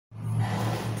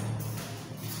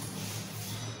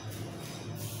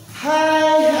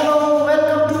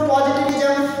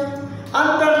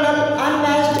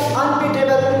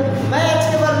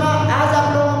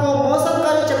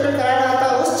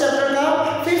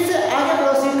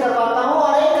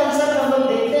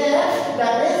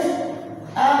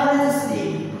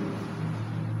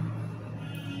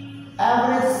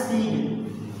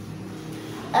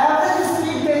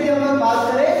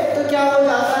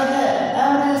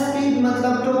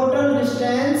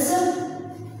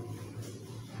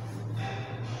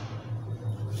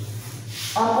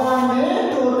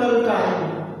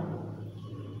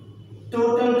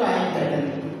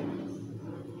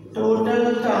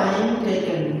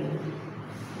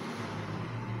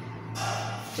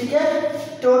ठीक है,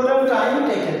 total time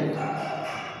taken,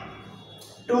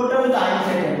 total time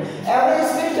taken. Average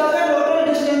speed क्या है, total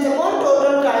distance upon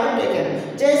total time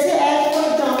taken. जैसे एज फॉर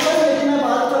एग्जांपल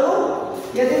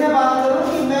यदि मैं बात करूं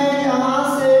कि मैं यहां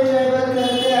से ट्रेवल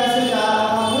करके ऐसे जा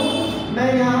रहा हूं, मैं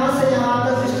यहां से यहां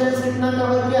तक डिस्टेंस कितना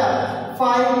कवर किया,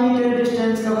 5 मीटर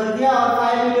डिस्टेंस कवर किया, और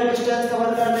 5 मीटर डिस्टेंस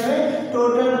कवर करने में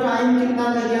टोटल टाइम कितना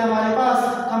लग गया हमारे पास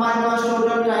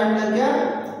टोटल टाइम लग गया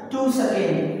 2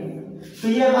 सेकेंड। तो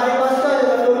ये हमारे पास क्या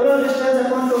होगा, total distance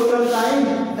upon total time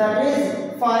that is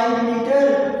 5 metre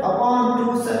upon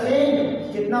 2 second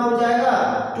कितना हो जाएगा,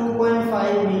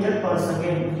 2.5 मीटर पर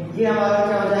सेकेंड। ये हमारा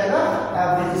क्या हो जाएगा,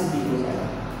 एवरेज स्पीड हो जाएगा।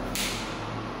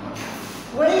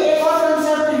 वही एक और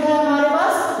कंसेप्ट है हमारे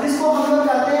पास जिसको हम लोग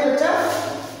कहते हैं बच्चा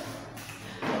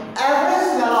average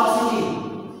velocity.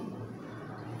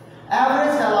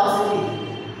 Average velocity,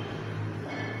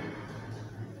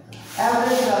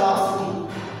 average velocity,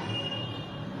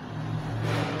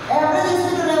 average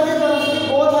speed और average velocity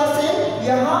both are same.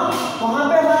 यहाँ वहां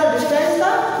पे हमारा डिस्टेंस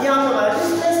था, यहाँ पे हमारा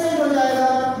डिस्प्लेसमेंट हो जाएगा,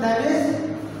 that is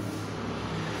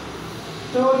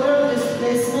total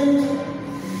displacement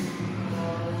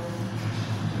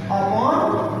upon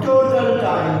total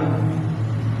time,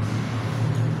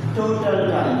 total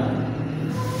time.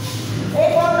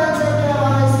 एक और कंसेप्ट है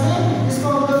हमारा इसमें जिसको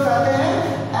हम लोग कहते हैं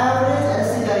average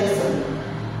acceleration,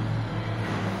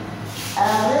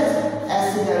 average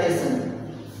acceleration,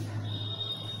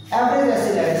 average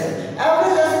acceleration.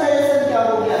 Average acceleration क्या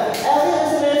हो गया, एवरेज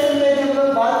एक्सीलरेशन में हम लोग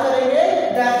बात करेंगे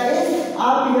दैट इज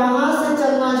आप यहां से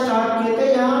चलना स्टार्ट किए थे,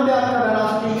 यहां पे आपका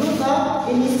वेलोसिटी u था,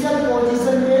 इनिशियल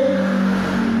पोजीशन पे,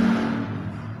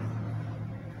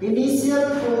 इनिशियल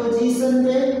पोजीशन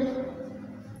पे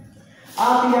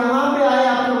आप यहां पे आए,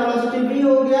 आपका वेलोसिटी v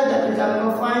हो गया, दैट इज आपका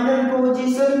फाइनल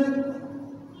पोजीशन।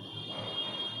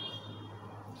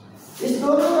 इस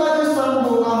दोनों का जो सम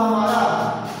होगा हमारा,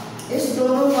 इस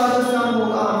दोनों का जो सम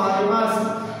होगा हमारे पास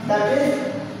that is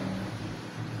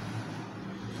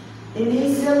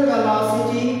initial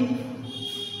velocity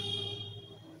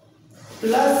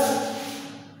plus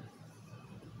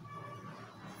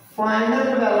final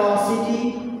velocity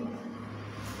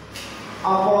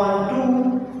upon 2,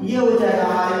 ये हो जाएगा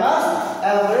हमारे पास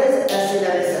एवरेज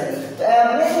एक्सीलरेशन। तो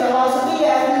एवरेज वेलोसिटी,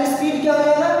 एवरेज स्पीड क्या हो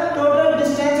जाएगा, total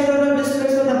distance, total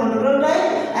displacement upon total time,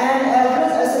 and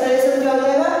average acceleration क्या हो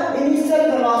जाएगा, initial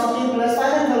velocity plus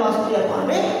final velocity upon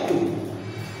में 2।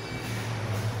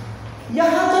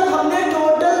 यहां तक हमने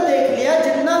टोटल देख लिया,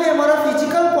 जितना भी हमारा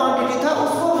फिजिकल क्वांटिटी था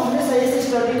उसको हमने सही से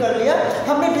स्टडी कर लिया।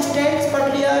 हमने डिस्टेंस पढ़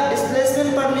लिया,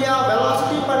 डिस्प्लेसमेंट पढ़ लिया,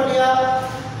 वेलोसिटी पढ़ लिया,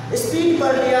 स्पीड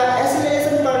पढ़ लिया,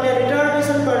 एक्सीलरेशन पढ़ लिया,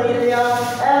 रिटार्डेशन पढ़ लिया,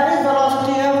 एवरेज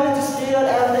वेलोसिटी, एवरेज स्पीड और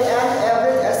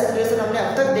एवरेज एक्सीलरेशन हमने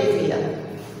अब तक देख लिया।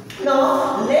 Now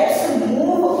let's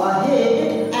move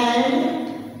ahead and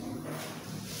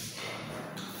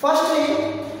firstly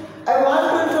I want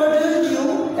to introduce you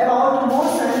about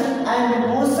motion. And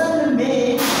motion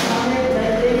में हमें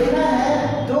देखना है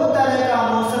दो तरह का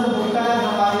मोशन होता है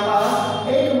हमारे पास।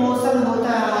 एक मोशन होता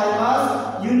है हमारे पास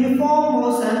यूनिफॉर्म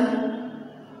मोशन,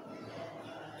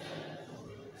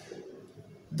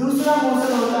 दूसरा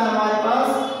मोशन होता है हमारे पास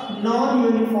non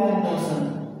uniform motion,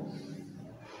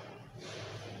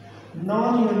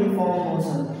 non uniform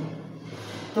motion.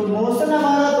 तो मोशन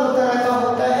हमारा दो तरह का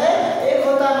होता है, एक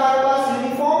होता है हमारे पास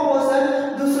यूनिफॉर्म मोशन,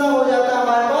 दूसरा हो जाता है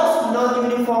हमारे पास non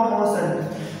uniform motion.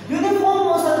 Uniform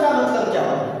motion का मतलब क्या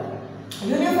हुआ,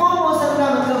 यूनिफॉर्म मोशन का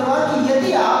मतलब हुआ कि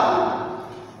यदि आप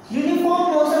यूनिफॉर्म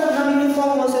मोशन और नॉन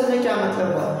यूनिफॉर्म मोशन में क्या मतलब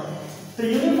हुआ, तो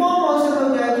यूनिफॉर्म मोशन हो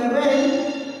गया कि when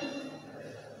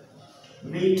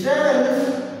we travel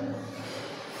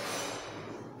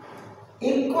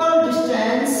equal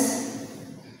distance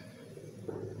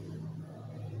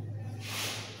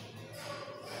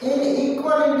in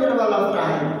equal interval of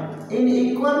time, in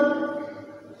equal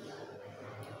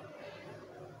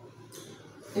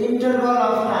interval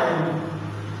of time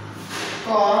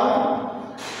called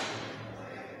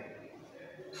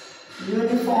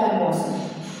uniform motion,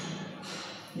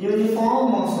 uniform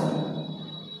motion।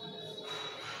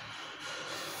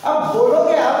 अब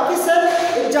बोलोगे आप कि सर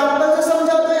एग्जाम्पल से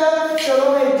समझा तो यार, चलो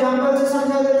मैं एग्जाम्पल से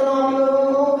समझा देता हूँ आप लोगों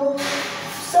को।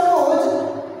 सपोज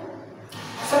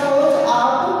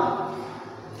आप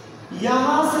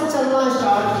यहां से चलना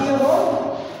स्टार्ट किए हो,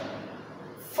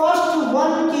 first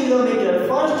 1 kilometre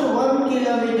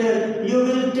you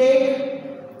will take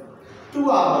 2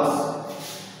 hours,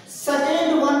 second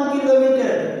 1 kilometer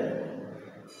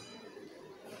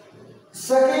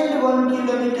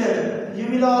you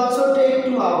will also take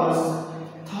 2 hours,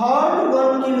 third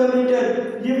 1 kilometer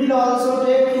you will also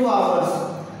take 2 hours,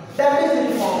 that is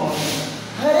uniform motion।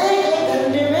 हर एक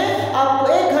घंटे में आपको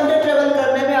 1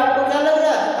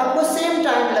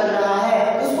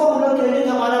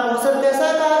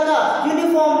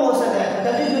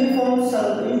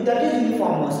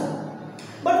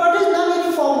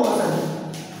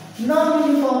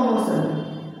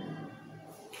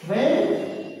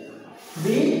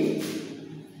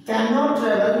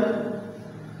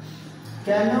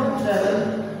 cannot travel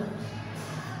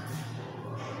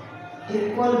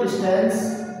equal distance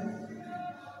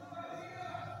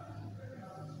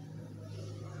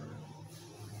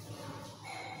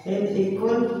in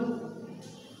equal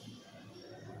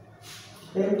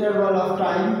interval of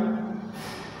time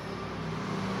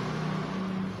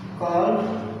called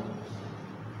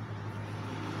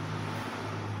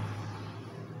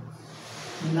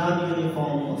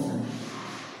non-uniform motion।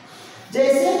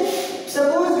 जैसे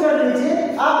suppose कर लीजिए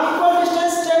आप equal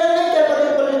distance travel नहीं कर पाते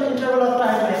इक्वल इंटरवल ऑफ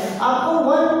टाइम में, आपको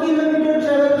 1 किलोमीटर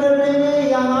ट्रेवल करने में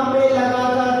यहाँ पे लगा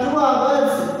था 2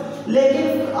 आवर्स, लेकिन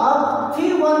आप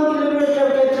फिर 1 किलोमीटर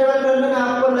ट्रेवल करने में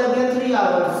आपको लग गया 3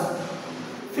 आवर्स,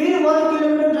 फिर 1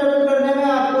 किलोमीटर ट्रेवल करने में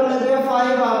आपको लग गया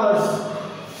 5 hours.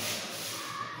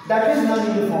 That is non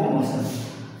uniform motion.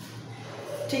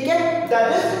 ठीक है, that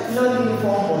is non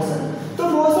uniform motion. तो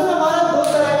मोशन हमारा दो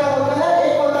तरह का होता है,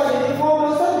 एक होता है यूनिफॉर्म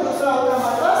मोशन, दूसरा होता है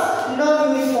हमारे पास नॉन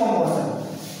यूनिफॉर्म मोशन।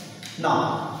 ना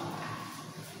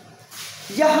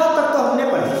यहां तक तो हमने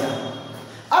पढ़ लिया।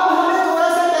 अब हमें थोड़ा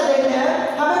सा क्या देखना है,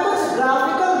 हमें कुछ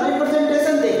ग्राफिकल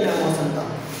रिप्रेजेंटेशन देखना है मोशन का।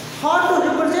 How to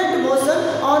represent motion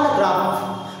on graph.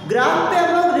 Graph पे हम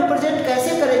लोग रिप्रेजेंट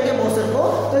कैसे करेंगे मोशन को,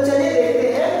 तो चलिए देखते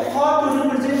हैं how to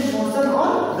represent motion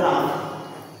on graph.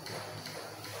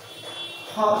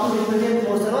 How to represent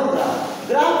motion on graph.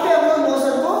 Graph पे हम लोग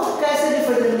मोशन को कैसे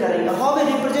रिप्रेजेंट करेंगे, how we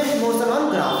represent motion on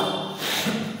graph.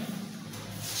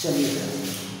 चलिए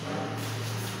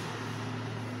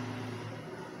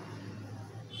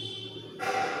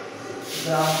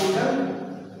graphical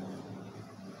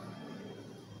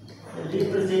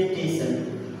representation,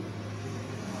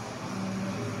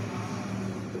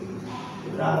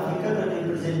 graphical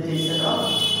representation of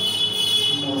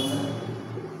motion.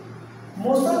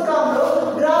 Motion का हम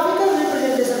लोग ग्राफिकल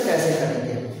रिप्रेजेंटेशन कैसे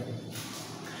करेंगे।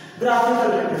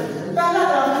 ग्राफिकल रिप्रेजेंटेशन, पहला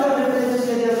ग्राफिकल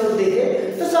रिप्रेजेंटेशन यदि हम लोग देखें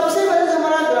तो सबसे पहले जो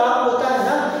हमारा ग्राफ होता है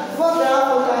ना, वो ग्राफ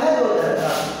होता है दो तरह का।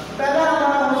 पहला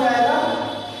हमारा हो जाएगा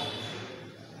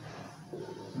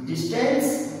distance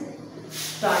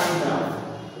time graph,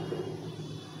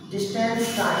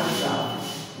 distance time graph.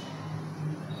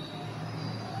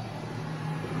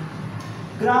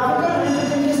 Graphical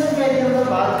representation की यदि हम लोग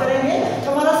बात करेंगे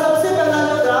तो हमारा सबसे पहला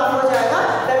जो ग्राफ हो जाएगा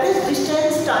that is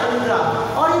distance time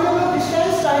graph. और ये जब हम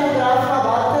डिस्टेंस टाइम ग्राफ का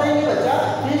बात करेंगे बच्चा,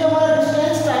 ये जो हमारा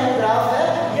डिस्टेंस टाइम ग्राफ है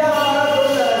यह हमारा दो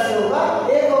तरह से होगा,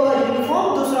 एक होगा यूनिफॉर्म,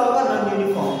 दूसरा होगा नॉन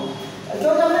यूनिफॉर्म।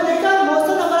 क्योंकि हमने देखा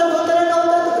मोशन हमारा दो तरह का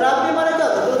होता है, तो ग्राफ भी हमारा क्या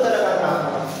होता है, दो तरह का ग्राफ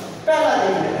होगा। पहला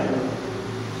देख लेते हैं,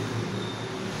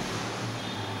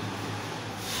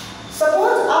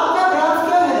 सपोज आपका ग्राफ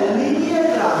क्या है, लीनियर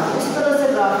ग्राफ, इस तरह से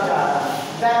ग्राफ जा रहा है,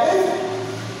 दैट इज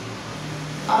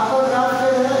आपका ग्राफ क्या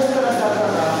है, इस तरह से आपका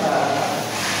ग्राफ जा रहा है।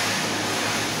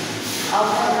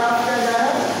 आपका ग्राफ क्या जा रहा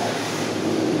है,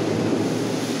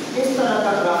 इस तरह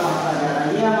का ग्राफ आपका जा रहा है।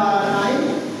 ये हमारा टाइम,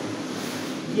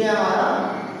 ये हमारा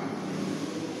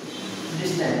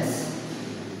डिस्टेंस,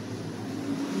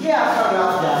 ये आपका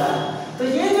ग्राफ जा रहा है। तो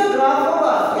ये जो ग्राफ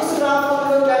होगा, इस ग्राफ को हम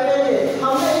लोग क्या कहेंगे,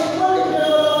 हमने equal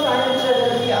interval of time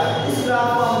travel किया, इस ग्राफ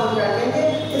को हम लोग क्या कहेंगे,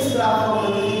 इस ग्राफ को हम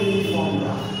लोग यूनिफॉर्म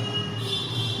ग्राफ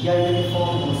या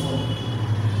यूनिफॉर्म मोशन,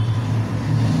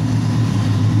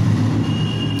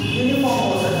 यूनिफॉर्म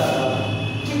मोशन का ग्राफ।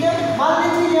 ठीक है, मान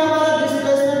लीजिए ये हमारा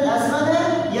डिस्प्लेसमेंट S1 है,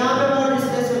 यहाँ पे हमारा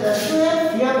डिस्प्लेसमेंट S2 है,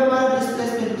 यहाँ पे हमारा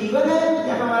डिस्प्लेसमेंट T1 है,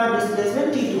 यहाँ पे हमारा डिस्प्लेसमेंट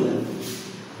T2 है।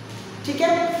 ठीक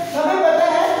है, हमें पता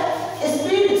है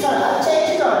स्पीड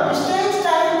डिस्टेंस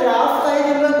टाइम ग्राफ का यदि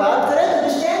हम लोग बात करें तो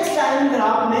डिस्टेंस टाइम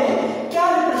ग्राफ में क्या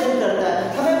रिप्रेजेंट करता है,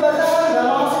 हमें पता है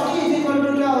वेलोसिटी इज इक्वल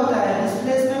टू क्या होता है,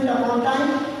 displacement upon time,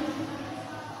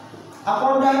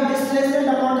 upon time displacement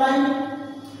upon time.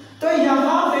 तो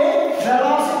यहाँ पे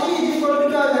वेलोसिटी इज इक्वल टू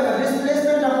क्या हो जाएगा,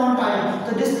 डिस्प्लेसमेंट अपॉन टाइम।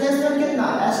 तो डिस्प्लेसमेंट कितना,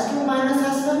 S2 minus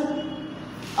S1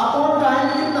 upon time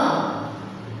कितना,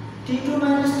 T2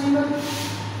 माइनस T1।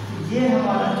 ये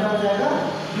हमारा क्या हो जाएगा,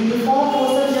 यूनिफॉर्म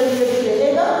मोशन जब ये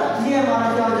चलेगा, ये हमारा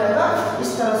क्या हो जाएगा,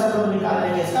 इस तरह से हम निकाल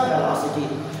लेंगे इसका वेलोसिटी।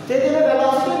 तो यदि हमें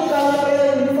वेलोसिटी निकालना पड़ेगा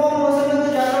यूनिफॉर्म मोशन में,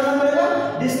 तो क्या करना पड़ेगा,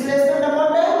 डिस्प्लेसमेंट अपॉन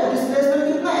टाइम। तो डिस्प्लेसमेंट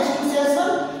कितना, S2 से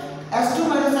S1, S2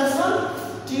 minus S1,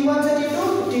 T1 से T2,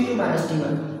 T2 माइनस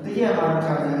T1। तो ये हमारा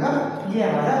क्या हो जाएगा, ये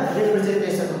हमारा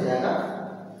रिप्रेजेंटेशन हो जाएगा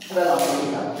वेलोसिटी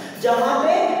का। जहां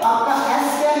पे आपका S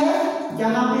क्या है,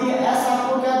 यहाँ पे ये S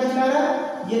आपको क्या दिखा रहा है,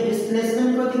 ये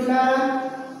डिस्प्लेसमेंट को दिखा रहा है,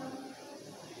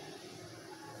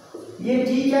 ये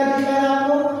T क्या दिखा रहा है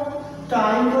आपको,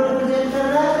 टाइम को रिप्रेजेंट कर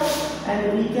रहा है, एंड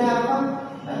V क्या है आपका,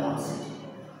 वेलोसिटी।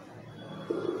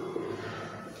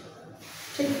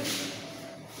 ठीक,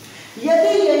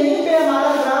 यदि यहीं पे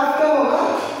हमारा ग्राफ क्या होगा,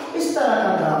 इस तरह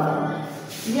का ग्राफ होगा,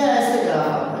 ये ऐसे ग्राफ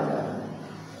आपका जा रहा है,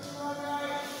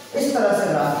 इस तरह से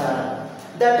ग्राफ जा रहा है,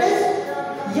 दैट इज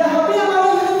यहाँ पे हमारा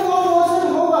यूनिफॉर्म मोशन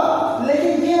होगा,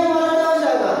 लेकिन ये हमारा क्या हो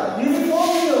जाएगा, यूनिफॉर्म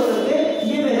नहीं हो करके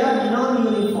ये मेरा नॉन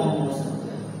यूनिफॉर्म मोशन हो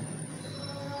जाएगा,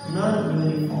 नॉन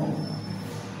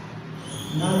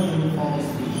यूनिफॉर्म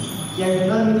स्पीड, या ये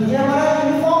हमारा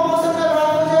यूनिफॉर्म मोशन का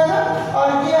ग्राफ हो जाएगा, और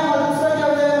ये हमारा दूसरा क्या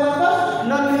हो जाएगा, हमारे पास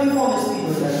नॉन यूनिफॉर्म स्पीड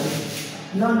हो जाएगा,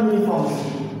 नॉन यूनिफॉर्म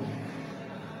स्पीड,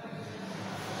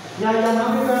 या यहाँ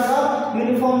पे करेगा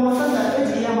यूनिफॉर्म मोशन, दैट इज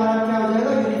ये हमारा क्या हो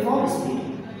जाएगा, यूनिफॉर्म स्पीड,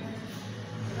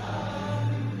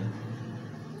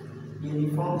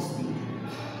 यूनिफॉर्म स्पीड।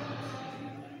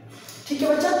 ठीक है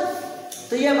बच्चा,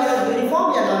 तो ये हमारा यूनिफॉर्म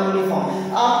या नॉन यूनिफॉर्म।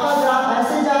 आपका ग्राफ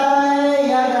ऐसे जा रहा है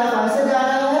या ग्राफ ऐसे जा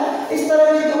रहा है, इस तरह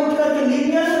से उठ करके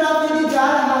लीनियर ग्राफ यदि जा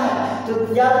रहा है तो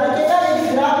याद रखिएगा यदि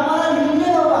ग्राफ हमारा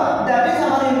लीनियर होगा दैट इज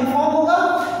हमारा यूनिफॉर्म होगा,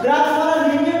 ग्राफ हमारा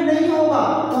लीनियर नहीं होगा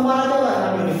तो हमारा क्या होगा,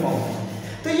 नॉन यूनिफॉर्म।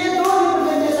 तो ये दो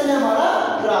रिप्रेजेंटेशन है हमारा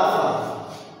ग्राफ का।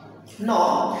 नो,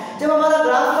 जब हमारा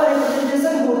ग्राफ का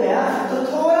रिप्रेजेंटेशन हो गया तो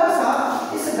थोड़ा सा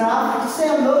इस ग्राफ से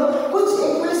हम लोग कुछ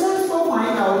इक्वेशंस को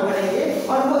फाइंड आउट करेंगे,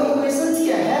 और वो इक्वेशंस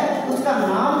क्या है, उसका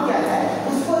नाम क्या है,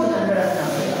 उसको ध्यान में रखना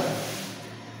पड़ेगा।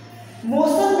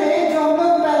 मोशन में जो हम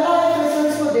लोग पहला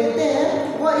इक्वेशंस को देखते हैं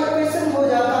वो इक्वेशन हो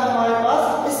जाता है हमारे पास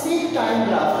speed time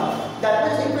graph, that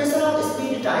is equation of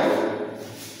speed time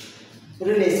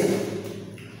relation.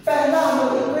 पहला हम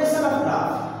लोग इक्वेशन ऑफ ग्राफ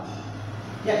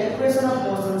या इक्वेशन ऑफ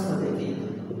मोशन को देखेंगे।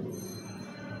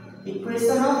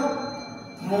 इक्वेशन ऑफ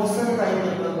मोशन का हम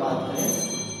लोग बात करें,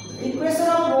 इक्वेशन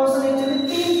ऑफ मोशन एक्चुअली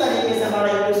तीन तरीके से हमारे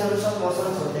इक्वेशन ऑफ मोशन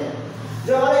होते हैं।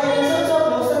 जो हमारे इक्वेशन ऑफ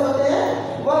मोशन होते हैं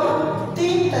वह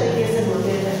तीन तरीके से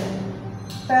होते हैं।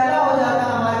 पहला हो जाता है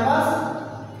हमारे पास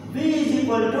v =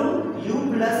 u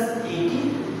 + at,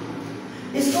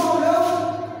 इसको हम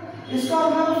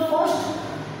लोग फर्स्ट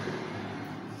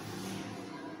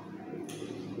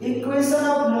इक्वेशन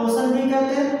ऑफ मोशन भी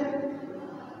कहते हैं,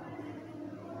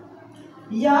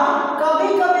 या कभी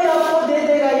कभी आपको दे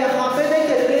देगा यहाँ पे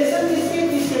देखिए रिलेशन किसके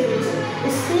बीच,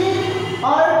 स्पीड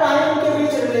और टाइम के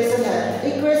बीच रिलेशन है,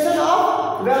 equation of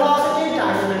velocity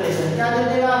time relation. क्या दे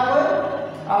देगा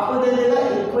आपको दे देगा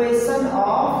equation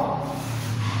of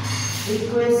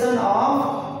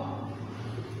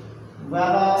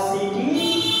velocity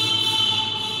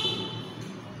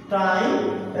time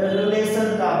relation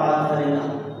का बात करेगा,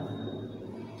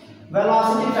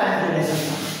 वेलोसिटी टाइम रिलेशन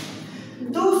का।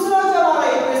 दूसरा जो हमारा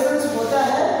इक्वेशन होता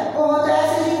है वो होता है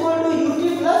s = ut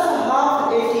 +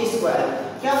 ½ at²।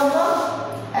 क्या होगा,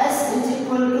 s =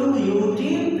 ut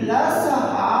 +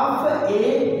 ½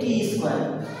 at²।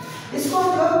 इसको हम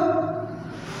लोग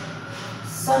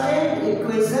सेकंड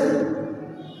इक्वेशन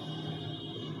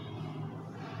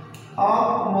ऑफ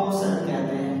मोशन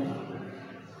कहते हैं।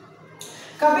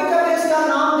 कभी कभी इसका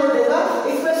नाम दे देगा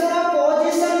equation of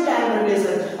position time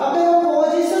relation. अब देखो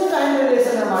पोजीशन टाइम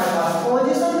रिलेशन हमारे पास,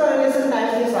 पोजीशन का रिलेशन टाइम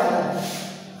के साथ है,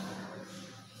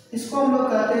 इसको हम लोग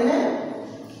कहते हैं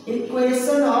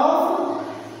equation of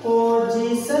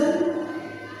position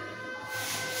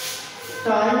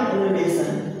time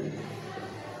relation,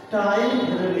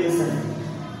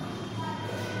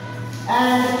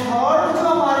 and third जो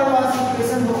हमारे पास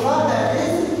इक्वेशन होगा that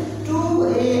is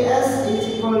 2as =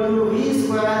 v² - u²।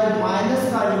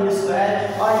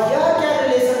 और यह क्या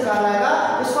रिलेशन कहलाएगा,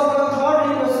 इसको हम लोग थर्ड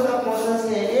इक्वेशन ऑफ मोशन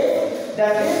कहेंगे,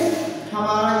 दैट इज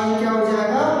हमारा ये क्या हो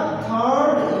जाएगा,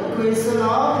 थर्ड इक्वेशन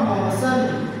ऑफ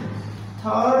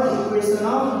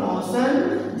मोशन,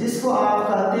 जिसको आप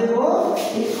कहते हो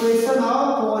equation of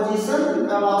position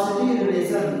velocity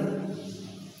relation,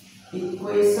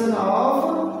 equation of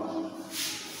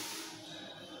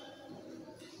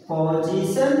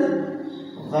position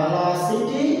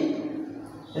velocity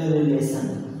relation.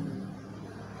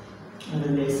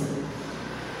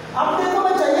 अब देखो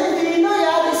बच्चा ये तीनों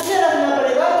याद इससे रखना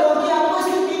पड़ेगा क्योंकि आपको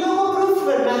इसके तीनों को प्रूफ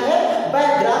करना है बाय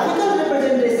ग्राफिकल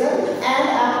रिप्रेजेंटेशन, एंड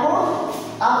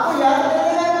आपको याद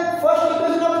रखना है फर्स्ट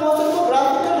इक्वेशन ऑफ मोशन को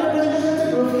ग्राफिकल रिप्रेजेंटेशन से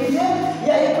प्रूफ कीजिए,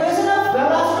 या equation of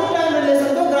velocity time relation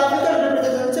को ग्राफिकल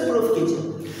रिप्रेजेंटेशन से प्रूफ कीजिए।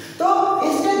 तो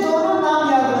इसके दोनों नाम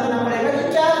याद रखना पड़ेगा कि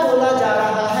क्या बोला जा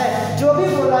रहा है, जो भी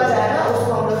बोला जाएगा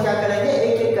उसको हम लोग क्या करेंगे,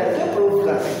 एक एक करके प्रूफ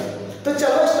करेंगे। तो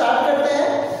चलो स्टार्ट करते हैं,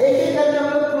 एक एक करके हम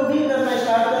लोग प्रूविंग करना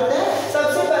स्टार्ट करते हैं।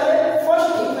 सबसे पहले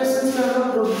फर्स्ट इक्वेशन से हम लोग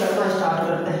प्रूव करना स्टार्ट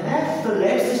करते हैं। तो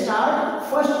let's start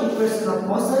first equation of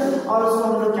motion, और उसको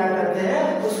हम लोग क्या करते हैं,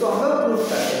 उसको हम लोग प्रूव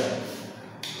करते हैं।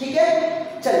 ठीक है,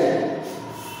 चलिए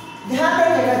ध्यान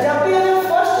रखिएगा जब भी हमें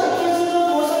फर्स्ट इक्वेशन ऑफ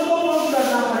मोशन को प्रूव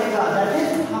करना पड़ेगा दैट इज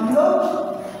हम लोग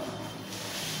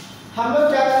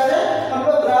क्या कर रहे हैं, हम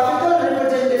लोग ग्राफिकल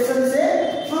रिप्रेजेंटेशन से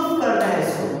प्रूव कर रहे हैं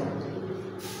इसको।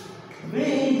 v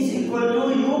 = u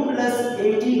 +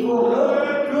 at को हम लोग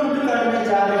प्रूव करने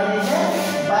जा रहे हैं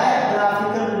bye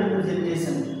graphical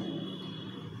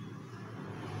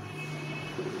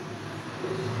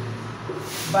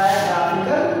bye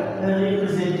graphical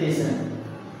representation,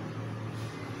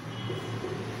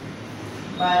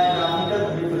 bye graphical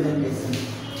representation.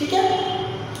 ठीक है,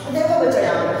 देखो बच्चा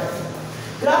यहाँ पे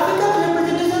ग्राफिकल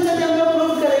रिप्रेजेंटेशन से हम लोग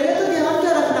प्रूव करेंगे तो ध्यान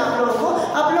क्या रखना आप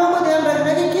लोगों को ध्यान रखना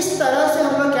है कि किस तरह से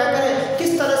हम लोग क्या करें,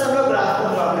 किस तरह से हम लोग ग्राफ को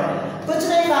ड्रॉ करें। कुछ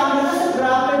नहीं काम करना, सिर्फ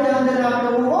ग्राफ पे ध्यान देना आप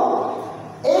लोगों को।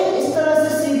 एक इस तरह से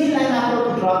सीधी लाइन आप लोग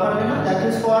ड्रॉ कर लेना, दैट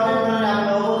इज कोऑर्डिनेट बनाना आप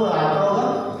लोगों को आता होगा,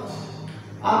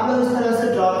 आप लोग इस तरह से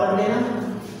ड्रॉ कर लेना।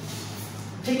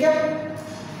 ठीक है,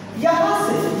 यहाँ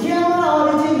से ये हमारा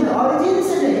ओरिजिन है, ओरिजिन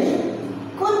से नहीं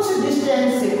कुछ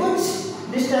डिस्टेंस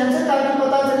से, ताकि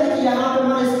पता चले कि यहाँ पे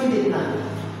हमारा स्पीड इतना है।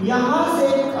 यहाँ से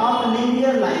आप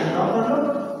लीनियर लाइन ड्रॉ कर लो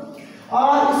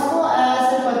और इसको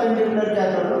ऐसे परपेंडिकुलर क्या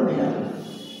कर लो, मिला।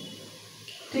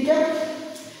 ठीक है,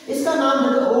 इसका नाम दे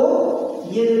दो O,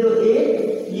 ये दे दो A,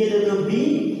 ये दे दो B,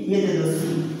 ये दे दो C।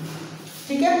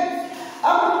 ठीक है,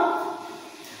 अब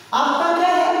आपका क्या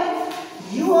है,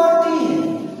 U और T है,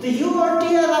 तो U और T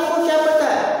और आपको क्या पता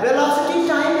है, वेलोसिटी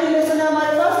टाइम रिलेशन है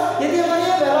हमारे पास। यदि हमारे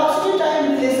यहाँ वेलोसिटी टाइम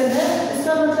रिलेशन है,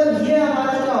 इसका मतलब ये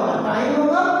हमारा क्या होगा, टाइम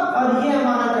होगा, और ये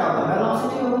हमारा क्या होगा,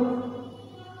 वेलोसिटी होगा,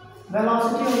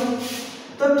 वेलोसिटी होगा।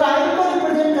 तो टाइम को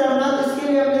रिप्रेजेंट करना, तो इसके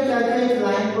लिए हमने क्या किया, एक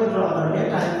लाइन को ड्रॉ कर लिया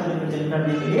टाइम को रिप्रेजेंट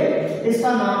करने के लिए,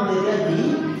 इसका नाम दे दिया D।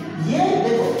 ये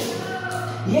देखो,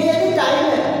 ये यदि टाइम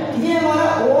है तो ये हमारा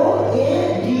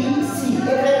OADC एक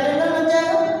रेक्टेंगल बन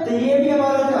जाएगा, तो ये भी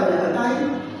हमारा क्या हो जाएगा, टाइम।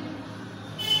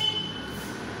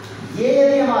 ये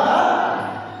यदि हमारा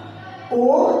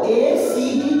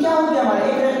OACD क्या हो गया, हमारा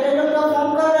एक रेक्टेंगल का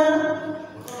फॉर्म कर रहा है ना।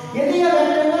 यदि ये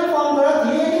रेक्टेंगल फॉर्म कर रहा है,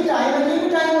 ये यदि टाइम है, ये भी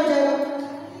टाइम हो जाएगा।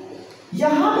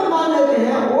 यहाँ पे मान लेते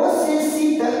हैं O से C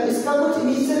तक इसका कुछ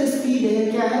इनिशियल स्पीड है,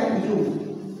 क्या है, U।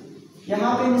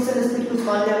 यहाँ पे इनिशियल स्पीड कुछ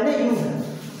मान लिया हमने, U है।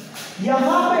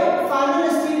 यहाँ पे फाइनल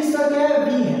स्पीड इसका क्या है, V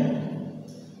है।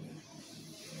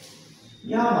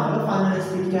 यहाँ मान लो फाइनल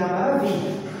स्पीड क्या हमारा V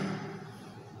है।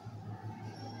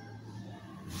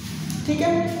 ठीक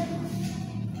है,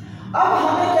 अब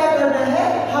हमें क्या करना है,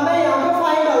 हमें यहाँ पे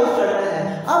फाइंड आउट करना है।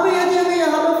 अब यदि हमें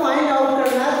यहाँ पे फाइंड आउट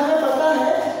करना है, तो हमें पता है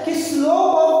कि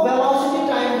slope of velocity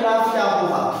time graph क्या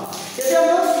होगा। यदि हम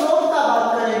लोग स्लोप का बात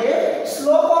करेंगे,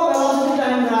 slope of velocity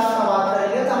time graph का बात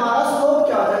करेंगे, तो हमारा स्लोप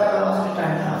क्या हो जाएगा, वेलोसिटी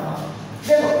टाइम ग्राफ का।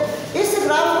 देखो, इस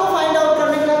ग्राफ को फाइंड आउट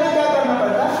करने के लिए हमें क्या करना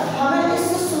पड़ता है, हमें इस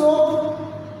स्लोप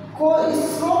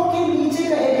के नीचे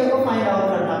का एरिया को फाइंड आउट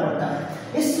करना पड़ता है।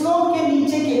 इस स्लोप के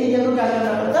नीचे के एरिया को क्या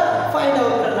करना पड़ता है, फाइंड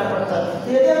आउट करना पड़ता है।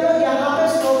 तो यदि हम लोग यहाँ पे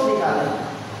स्लोप निकालें,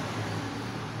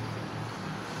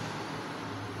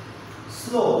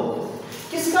 स्लोप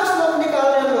किसका स्लोप निकाल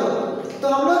रहे हैं हम लोग, तो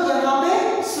हम लोग यहाँ पे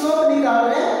स्लोप निकाल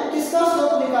रहे हैं, किसका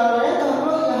स्लोप निकाल रहे हैं, तो हम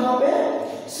लोग यहाँ पे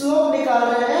स्लोप निकाल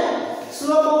रहे हैं,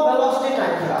 slope of velocity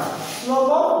time graph, slope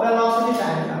of velocity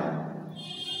time graph,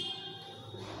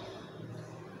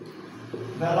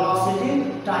 velocity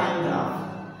time graph,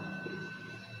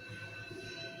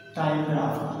 time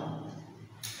graph.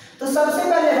 तो सबसे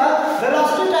पहले बात,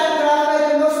 वेलोसिटी टाइम ग्राफ में जब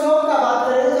हम स्लोप का बात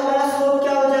करें, तो हमारा स्लोप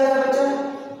क्या हो जाएगा बच्चा,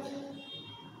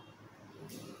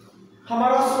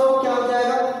 हमारा स्लोप क्या हो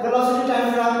जाएगा, वेलोसिटी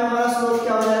टाइम ग्राफ में हमारा स्लोप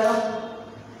क्या हो जाएगा,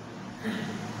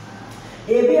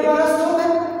 ए भी हमारा स्लोप है।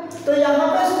 तो यहाँ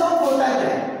पे स्लोप होता है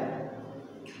क्या,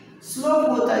 स्लोप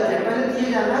होता है क्या, पहले ये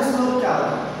जानना है स्लोप क्या होता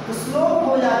है। तो स्लोप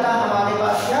हो जाता है हमारे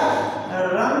पास क्या,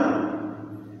 रन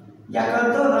या कर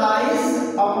दो राइज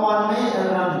अपॉन में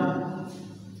रन।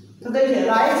 तो देखिए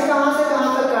राइज कहां से कहां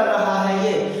तक कर रहा है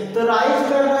ये, तो राइज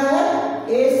कर रहा है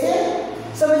ए से,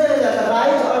 समझ आ जाता है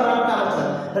राइज और रन का मतलब,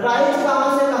 राइज कहां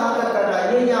से कहां तक कर रहा है,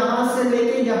 ये यहां से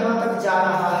लेके यहां तक जा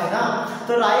रहा है ना।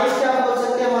 तो राइज क्या बोल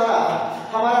सकते हैं,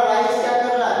 हमारा राइज क्या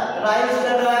कर रहा है, राइज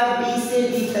कर रहा है बी से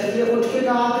डी तक, ये उठ के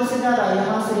कहां से जा रहा है,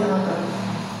 यहां से यहां तक,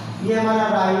 ये हमारा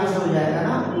राइज हो जाएगा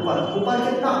ना, ऊपर ऊपर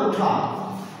कितना उठा।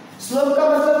 स्लोप का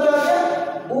मतलब क्या हो गया,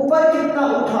 ऊपर कितना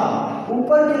उठा,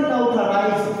 ऊपर कितना उठा,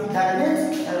 rise, that means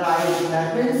rise, that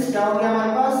means क्या हो गया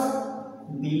हमारे पास,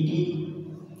 BD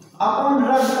अपॉन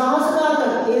रन, कहां से कहां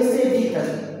तक, ए से डी तक,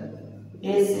 ए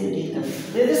से डी तक।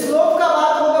 यदि स्लोप का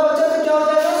बात होगा बच्चों तो क्या हो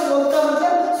जाएगा, स्लोप का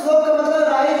मतलब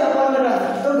राइज अपॉन रन।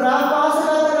 तो ग्राफ कहां से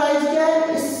कहां तक राइज किया है,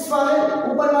 इस वाले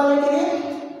ऊपर वाले के लिए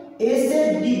ए से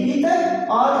डी तक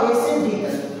और ए से डी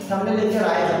तक हमने लिखे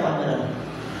राइज अपॉन रन।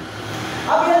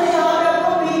 अब यदि यहाँ पे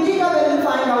आपको BD का वैल्यू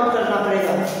फाइंड आउट करना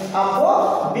पड़ेगा, आपको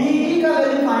BD का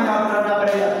वैल्यू फाइंड आउट करना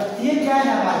पड़ेगा। ये क्या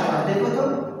है हमारे पास, देखो तो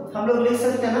हम लोग लिख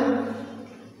सकते हैं ना,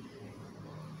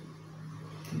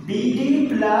 BD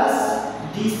प्लस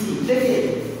DC। देखिए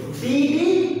BD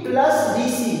plus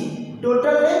DC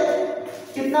total length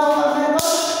कितना होगा हमारे पास,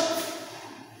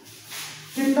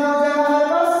 कितना हो जाएगा हमारे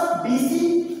पास, BC।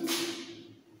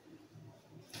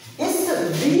 इस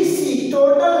BC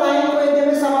टोटल लाइन को एक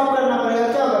में सम अप करना पड़ेगा,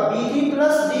 क्या होगा BD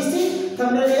प्लस DC, तो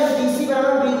हमने लिया BC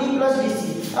बराबर BD प्लस DC।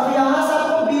 अब यहाँ से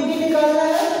आपको BD निकालना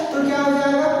है तो क्या हो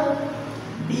जाएगा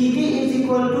BD is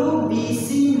equal to BC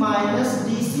minus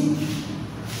DC।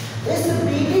 इस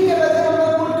BD के बदले हम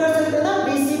लोग पुट कर सकते हैं ना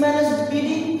BC माइनस BD।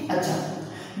 अच्छा,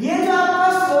 ये जो आपका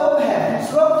स्लोप है,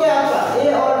 स्लोप क्या आपका A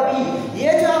और B, ये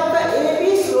जो आपका AB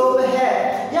स्लोप है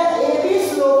या AB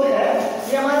स्लोप है,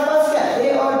 ये हमारे पास क्या A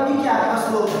और B क्या आपका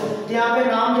स्लोप है। तो यहाँ पे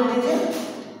नाम दे दीजिए,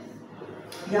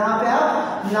 यहाँ पे आप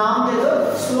नाम दे दो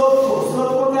स्लोप को।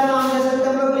 स्लोप को क्या नाम दे सकते हैं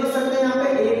हम लोग, लिख सकते हैं यहाँ पे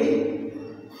AB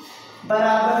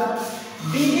बराबर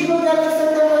BD को क्या लिख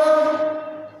सकते हैं हम लोग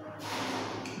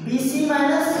BC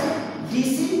माइनस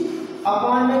DC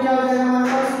अपॉन में क्या हो जाएगा हमारे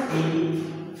पास AB।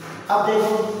 अब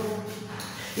देखो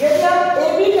ये जब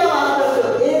AB का बात करते हो,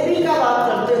 AB का बात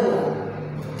करते हो,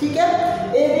 ठीक है,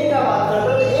 AB का बात करते हो,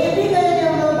 तो AB का यदि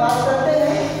हम लोग बात करते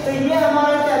हैं तो ये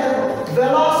हमारा क्या देखो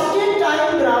वेलोसिटी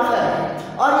टाइम ग्राफ है,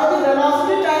 और यदि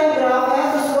वेलोसिटी टाइम ग्राफ है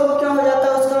तो स्लोप क्या हो जाता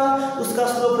है उसका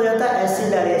स्लोप हो जाता है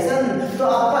एक्सीलरेशन। तो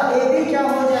आपका AB क्या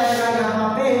हो जाएगा, यहाँ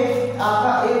पे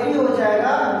आपका AB हो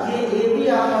जाएगा, ये AB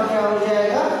आपका क्या हो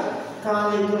जाएगा, कहाँ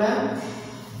लिख रहे हैं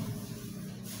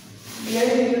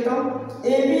यही लिख लेता हूँ,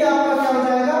 AB आपका क्या हो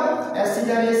जाएगा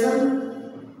एक्सीलरेशन,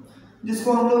 जिसको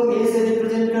हम लोग A से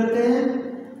रिप्रेजेंट करते हैं।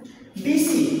 BC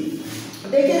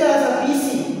देखिए जरा सा,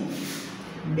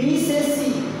 B से C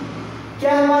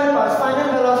क्या है हमारे पास final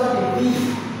velocity B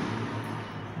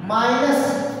minus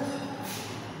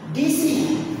DC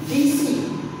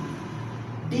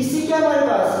क्या हमारे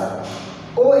पास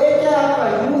OA क्या आपका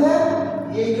U है,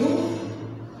 ये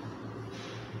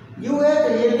U है, तो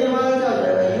ये भी हमारा क्या हो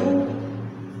जाएगा U,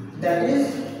 दैट इज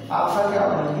आपका क्या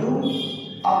होगा U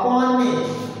अपॉन में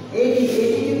AD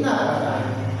कितना आता है।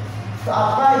 तो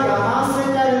आपका यहाँ से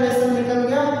क्या रिलेशन निकल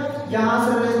गया, यहाँ से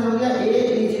रिलेशन हो गया A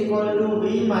is equal to B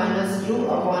minus U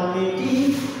upon में T,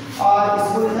 और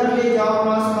इसको इधर ले जाओ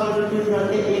क्रॉस मल्टीप्लाई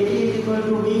करके AT is equal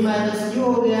to B minus U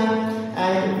हो गया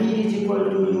and B is equal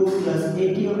to U plus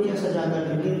AT हो गया। सजा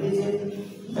करके लिख दीजिए,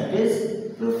 दैट इज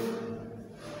प्रूफ।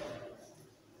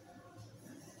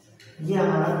 ये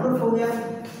हमारा प्रूफ हो गया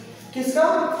किसका,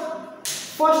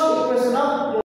 फर्स्ट इक्वेशन ऑफ